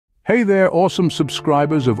Hey there, awesome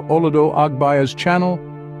subscribers of Olodo Agbaya's channel.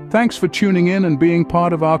 Thanks for tuning in and being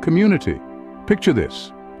part of our community. Picture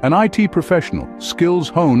this, an IT professional, skills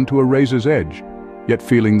honed to a razor's edge, yet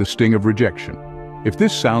feeling the sting of rejection. If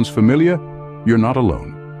this sounds familiar, you're not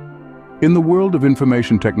alone. In the world of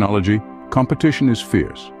information technology, competition is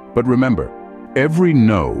fierce. But remember, every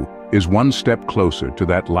no is one step closer to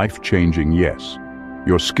that life-changing yes.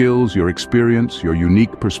 Your skills, your experience, your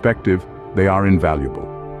unique perspective, they are invaluable.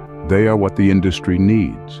 They are what the industry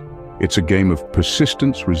needs. It's a game of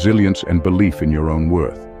persistence, resilience, and belief in your own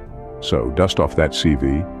worth. So dust off that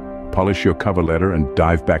CV, polish your cover letter, and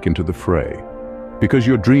dive back into the fray. Because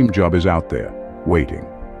your dream job is out there, waiting.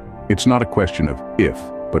 It's not a question of if,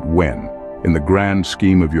 but when. In the grand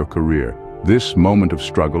scheme of your career, this moment of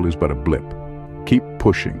struggle is but a blip. Keep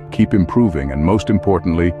pushing, keep improving, and most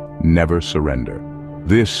importantly, never surrender.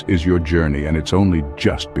 This is your journey, and it's only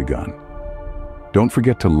just begun. Don't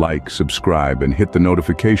forget to like, subscribe, and hit the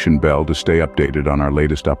notification bell to stay updated on our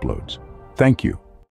latest uploads. Thank you.